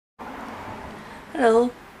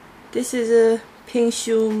Hello, this is Ping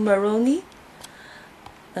Xu Moroney,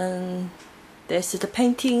 and this is the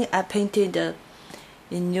painting I painted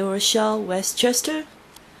in New Rochelle, Westchester.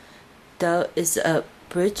 There is a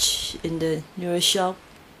bridge in the New Rochelle.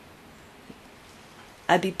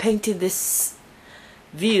 I've been painting this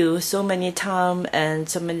view so many times, and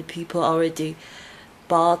so many people already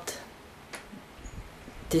bought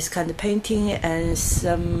this kind of painting, and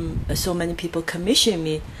so many people commissioned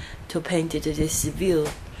me to paint this view.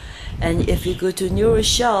 And if you go to New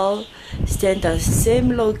Rochelle, stand at the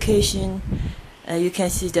same location, you can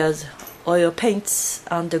see there's oil paints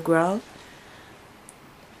on the ground.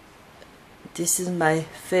 This is my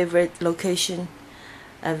favorite location.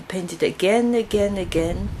 I've painted again.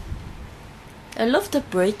 I love the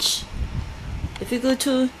bridge. If you go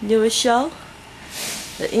to New Rochelle,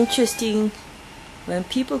 the interesting, when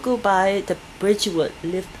people go by, the bridge will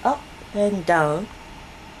lift up and down.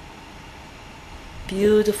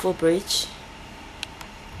 Beautiful bridge.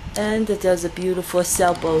 And there's a beautiful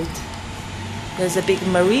sailboat. There's a big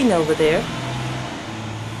marina over there.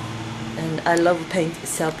 And I love painting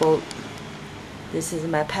sailboat. This is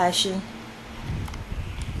my passion.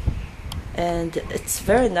 And it's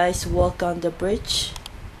very nice walk on the bridge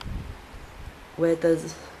where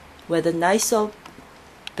the nice old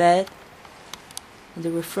bed. The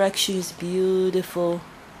reflection is beautiful.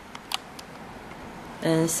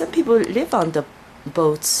 And some people live on the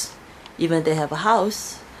boats. Even they have a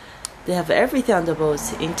house. They have everything on the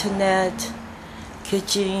boats. Internet,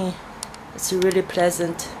 kitchen. It's really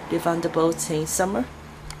pleasant to live on the boats in summer.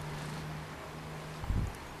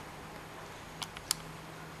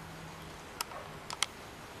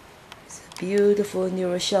 It's a beautiful New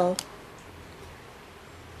Rochelle.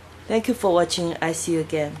 Thank you for watching. I see you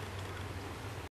again.